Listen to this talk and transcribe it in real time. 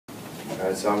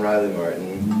Alright, so I'm Riley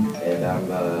Martin, and I'm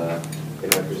going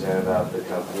to present about the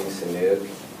company Sanuk.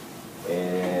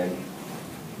 And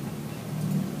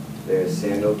they're a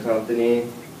sandal company,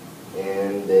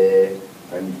 and they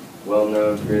are well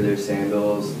known for their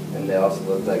sandals, and they also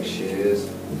look like shoes.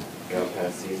 I'll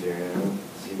pass these around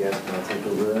so you guys can take a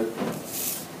look.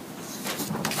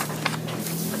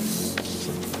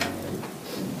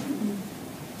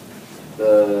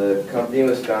 The company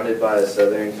was founded by a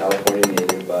Southern California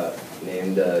native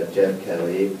named Jeff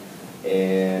Kelly,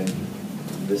 and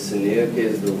the Sanuk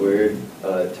is the word,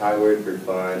 Thai word for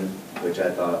fun, which I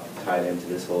thought tied into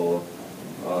this whole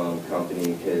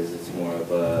company because it's more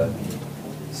of a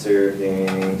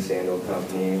surfing sandal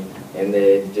company, and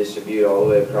they distribute all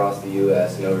the way across the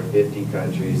U.S. in over 50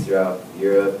 countries throughout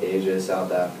Europe, Asia,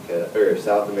 South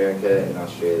America, and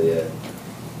Australia.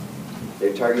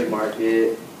 Their target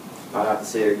market, I'd have to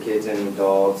say, are kids and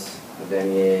adults of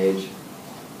any age.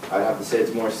 I'd have to say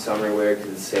it's more summer wear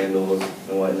because it's sandals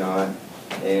and whatnot,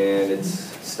 and it's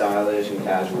stylish and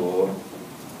casual.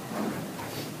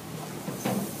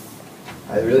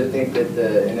 I really think that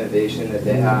the innovation that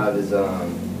they have is the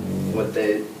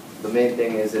main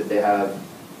thing is that they have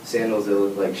sandals that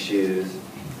look like shoes,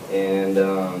 and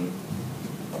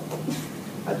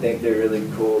I think they're really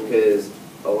cool because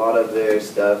a lot of their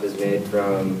stuff is made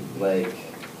from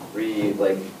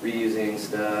reusing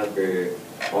stuff or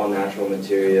all natural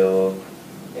material,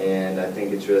 and I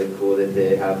think it's really cool that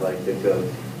they have like the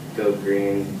Go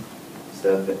Green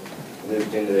stuff that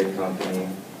moved into their company.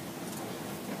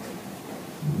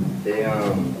 They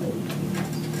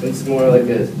it's more like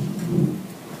it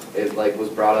was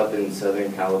brought up in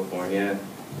Southern California.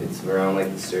 It's around like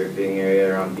the surfing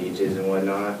area, around beaches and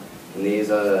whatnot. And these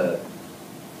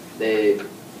they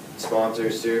sponsor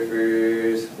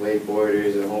surfers,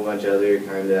 wakeboarders, and a whole bunch of other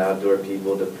kind of outdoor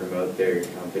people to promote their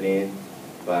company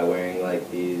by wearing like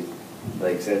these,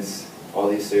 since all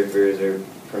these surfers are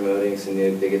promoting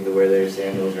Sanuk, they get to wear their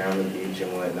sandals around the beach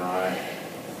and whatnot.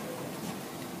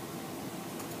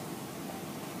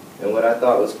 And what I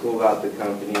thought was cool about the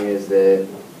company is that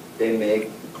they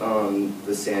make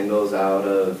the sandals out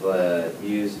of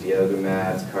used yoga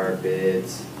mats,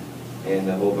 carpets, and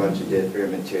a whole bunch of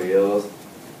different materials.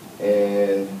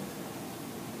 And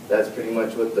that's pretty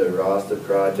much what the Rasta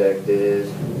project is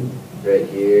right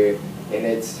here. And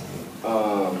it's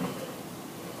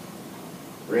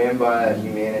ran by a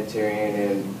humanitarian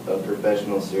and a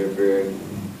professional surfer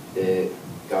that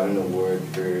got an award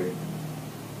for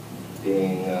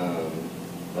being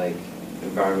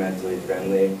environmentally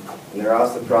friendly. And the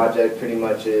Rasta project pretty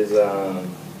much is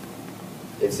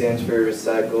it stands for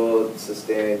Recycle,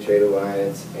 Sustain, and Trade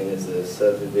Alliance, and is a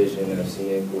subdivision of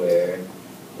Sanuk Wear.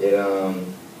 It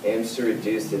aims to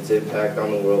reduce its impact on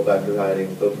the world by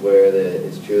providing footwear that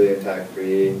is truly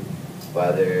impact-free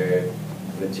by their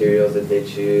materials that they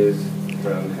choose,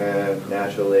 from hemp,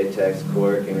 natural latex,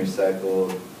 cork, and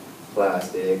recycled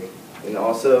plastic. And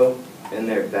also, in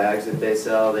their bags that they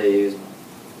sell, they use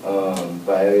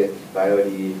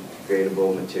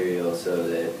biodegradable material so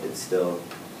that it's still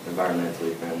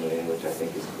environmentally friendly, which I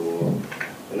think is cool.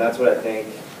 And that's what I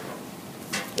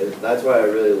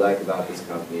really like about this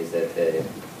company, is that they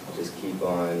just keep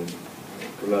on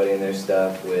promoting their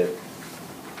stuff with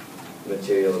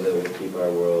material that will keep our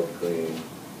world clean.